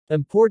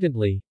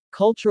Importantly,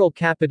 cultural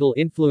capital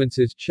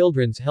influences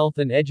children's health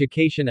and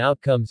education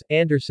outcomes.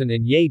 Andersen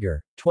and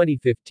Jaeger,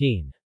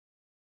 2015.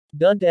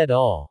 Dunt et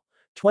al.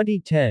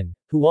 2010,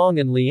 Huang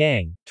and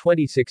Liang,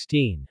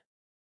 2016.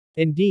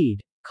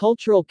 Indeed,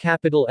 cultural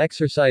capital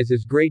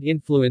exercises great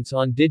influence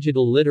on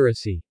digital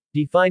literacy,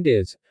 defined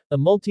as a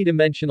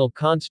multidimensional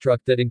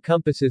construct that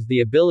encompasses the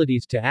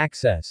abilities to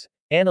access,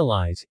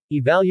 analyze,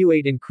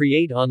 evaluate and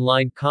create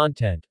online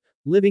content.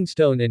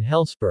 Livingstone and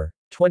Hellsper,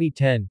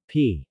 2010,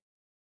 p.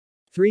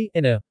 3,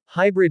 and a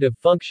hybrid of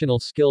functional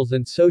skills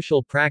and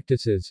social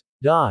practices.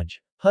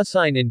 Dodge,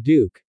 Hussein and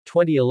Duke,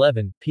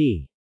 2011,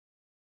 p.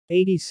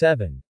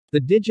 87. The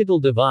digital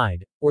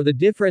divide, or the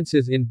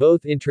differences in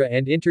both intra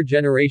and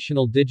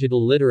intergenerational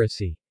digital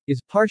literacy,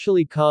 is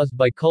partially caused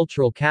by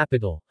cultural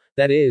capital,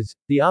 that is,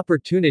 the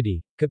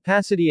opportunity,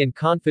 capacity and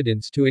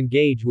confidence to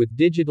engage with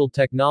digital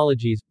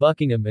technologies.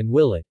 Buckingham and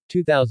Willett,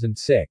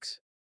 2006.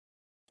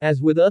 As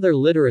with other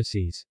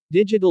literacies,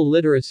 digital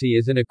literacy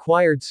is an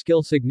acquired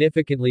skill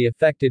significantly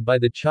affected by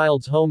the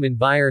child's home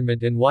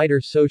environment and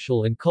wider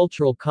social and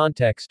cultural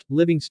context.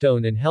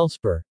 Livingstone and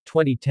Hellsper,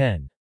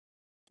 2010.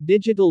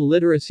 Digital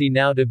literacy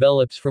now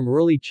develops from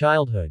early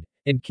childhood,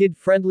 and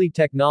kid-friendly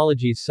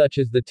technologies such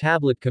as the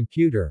tablet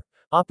computer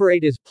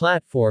operate as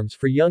platforms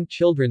for young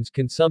children's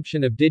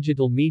consumption of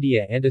digital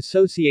media and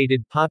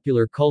associated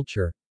popular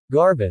culture.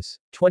 Garvis,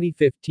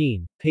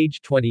 2015,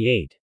 page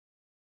 28.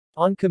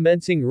 On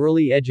commencing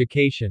early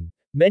education,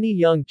 many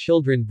young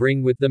children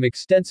bring with them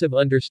extensive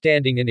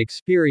understanding and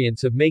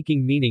experience of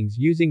making meanings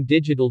using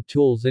digital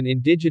tools and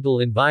in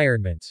digital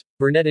environments.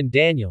 Burnett and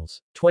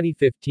Daniels,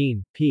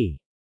 2015, p.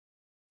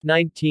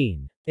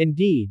 19.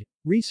 Indeed,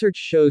 research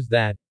shows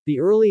that the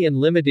early and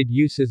limited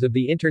uses of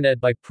the Internet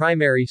by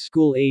primary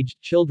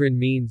school-aged children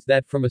means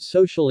that from a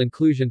social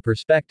inclusion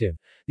perspective,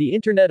 the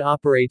Internet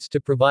operates to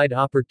provide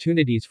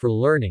opportunities for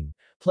learning,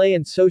 play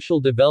and social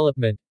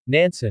development.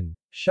 Nansen,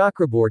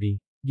 Chakraborty,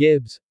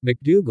 Gibbs,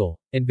 McDougall,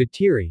 and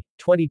Viteri,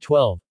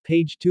 2012,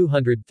 page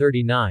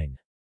 239.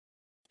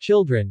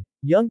 Children,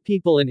 young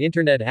people and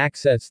Internet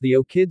access. The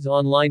OKids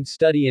online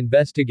study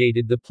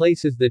investigated the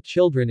places that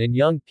children and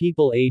young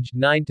people aged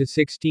 9 to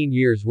 16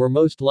 years were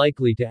most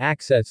likely to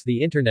access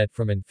the Internet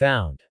from and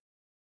found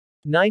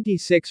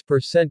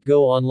 96%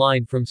 go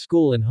online from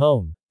school and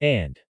home,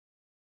 and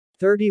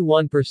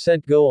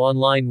 31% go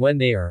online when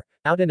they are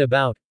out and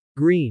about.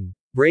 Green,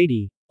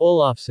 Brady,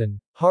 Olafson,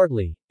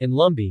 Hartley, and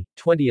Lumbey,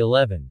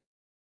 2011.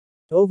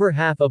 Over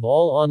half of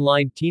all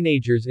online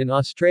teenagers in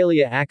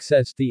Australia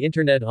accessed the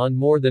Internet on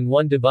more than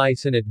one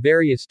device and at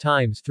various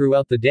times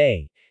throughout the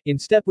day, in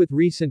step with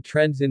recent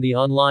trends in the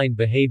online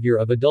behavior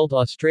of adult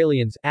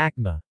Australians.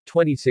 ACMA,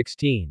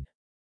 2016.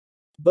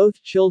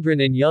 Both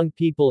children and young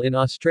people in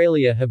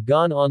Australia have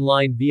gone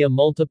online via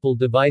multiple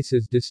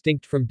devices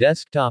distinct from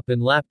desktop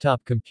and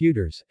laptop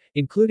computers,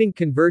 including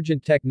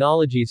convergent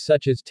technologies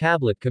such as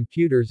tablet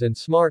computers and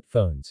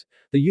smartphones,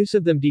 the use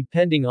of them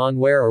depending on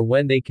where or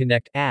when they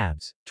connect.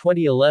 ABS,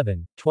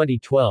 2011,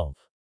 2012.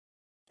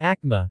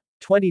 ACMA,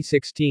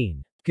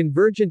 2016.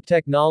 Convergent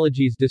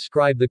technologies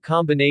describe the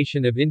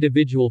combination of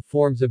individual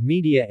forms of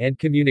media and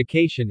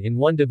communication in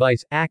one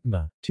device.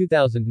 ACMA,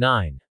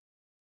 2009.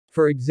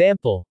 For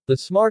example, the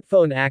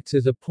smartphone acts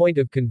as a point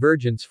of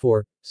convergence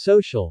for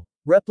social,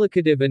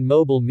 replicative and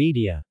mobile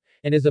media,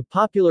 and is a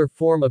popular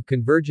form of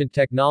convergent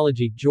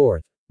technology.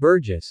 Jorth,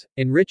 Burgess,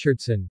 and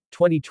Richardson,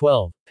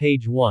 2012,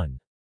 page 1.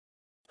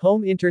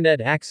 Home Internet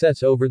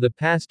access. Over the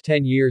past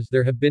 10 years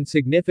there have been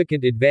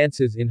significant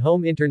advances in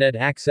home Internet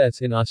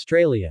access in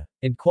Australia,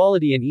 and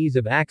quality and ease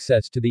of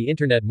access to the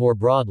Internet more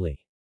broadly.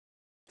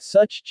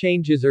 Such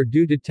changes are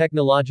due to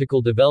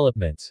technological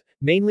developments,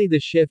 mainly the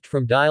shift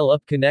from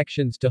dial-up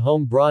connections to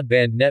home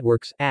broadband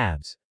networks.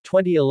 ABS,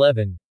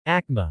 2011,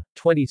 ACMA,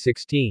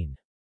 2016.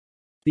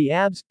 The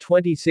ABS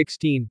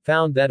 2016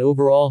 found that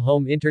overall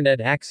home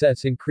Internet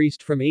access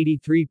increased from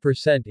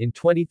 83% in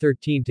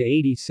 2013 to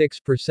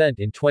 86%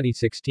 in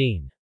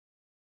 2016.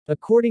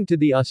 According to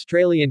the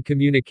Australian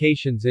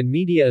Communications and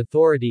Media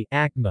Authority,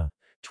 ACMA,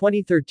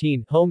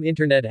 2013, home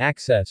Internet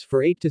access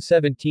for 8 to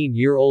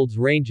 17-year-olds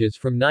ranges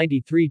from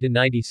 93 to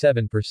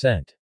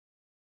 97%.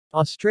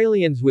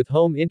 Australians with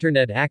home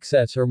Internet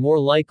access are more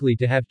likely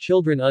to have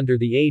children under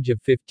the age of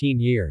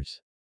 15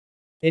 years.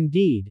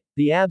 Indeed,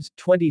 the ABS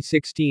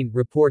 2016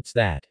 reports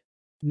that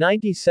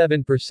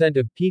 97%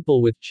 of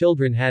people with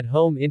children had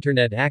home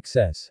Internet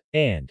access,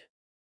 and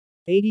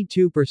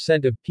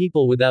 82% of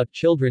people without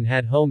children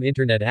had home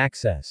Internet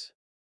access.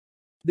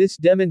 This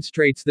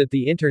demonstrates that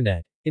the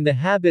Internet, in the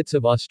habits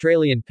of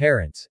Australian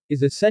parents,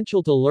 is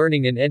essential to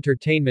learning and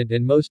entertainment,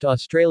 and most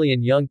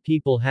Australian young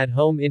people had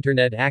home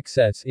Internet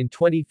access in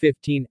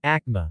 2015.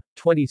 ACMA,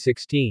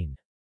 2016.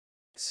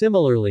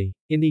 Similarly,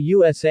 in the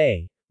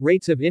USA,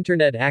 rates of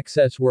Internet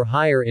access were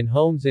higher in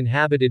homes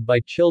inhabited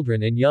by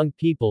children and young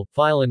people.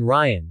 File and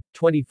Ryan,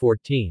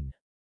 2014.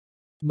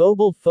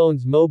 Mobile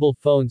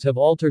phones have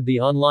altered the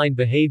online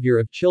behavior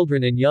of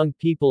children and young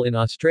people in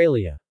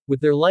Australia,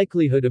 with their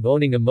likelihood of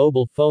owning a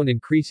mobile phone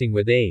increasing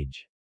with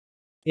age.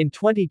 In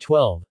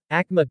 2012,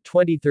 ACMA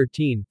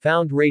 2013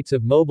 found rates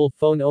of mobile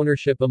phone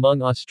ownership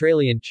among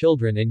Australian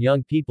children and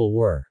young people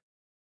were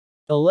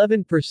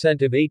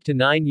 11% of 8 to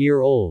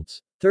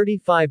 9-year-olds,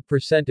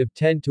 35% of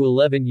 10 to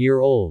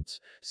 11-year-olds,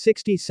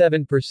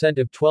 67%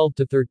 of 12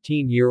 to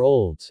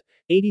 13-year-olds,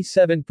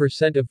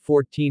 87% of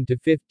 14 to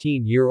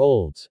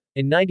 15-year-olds,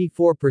 and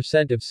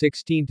 94% of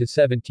 16 to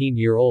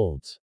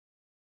 17-year-olds.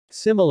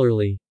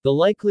 Similarly, the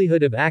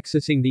likelihood of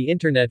accessing the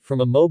internet from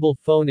a mobile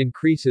phone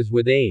increases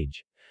with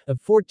age. Of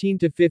 14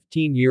 to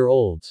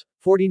 15-year-olds,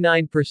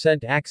 49%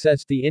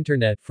 accessed the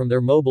internet from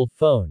their mobile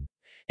phone,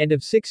 and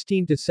of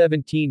 16 to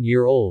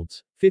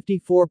 17-year-olds,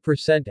 54%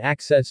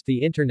 accessed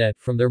the internet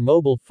from their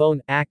mobile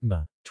phone.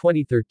 ACMA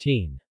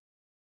 2013.